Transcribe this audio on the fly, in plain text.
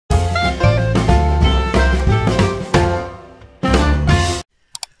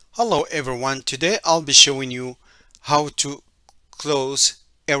Hello everyone, today I'll be showing you how to close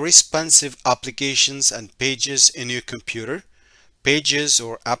irresponsive applications and pages in your computer, pages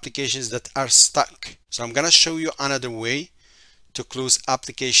or applications that are stuck. So I'm gonna show you another way to close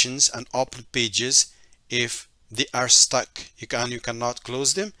applications and open pages if they are stuck. You cannot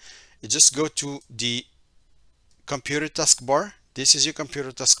close them. You just go to the computer taskbar. This is your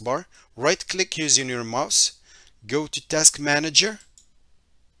computer taskbar. Right click using your mouse, go to Task Manager.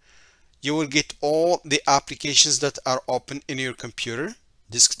 You will get all the applications that are open in your computer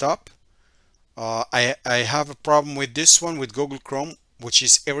desktop. I have a problem with this one with Google Chrome, which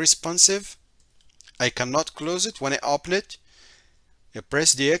is irresponsive. I cannot close it. When I open it, I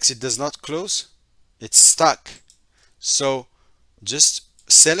press the X, it does not close. It's stuck. So just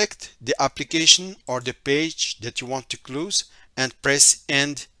select the application or the page that you want to close and press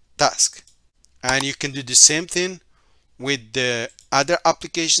End Task. And you can do the same thing with the other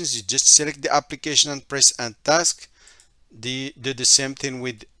applications. You just select the application and press End Task. Do the same thing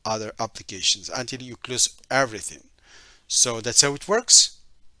with other applications until you close everything. So that's how it works.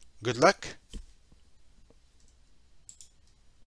 Good luck.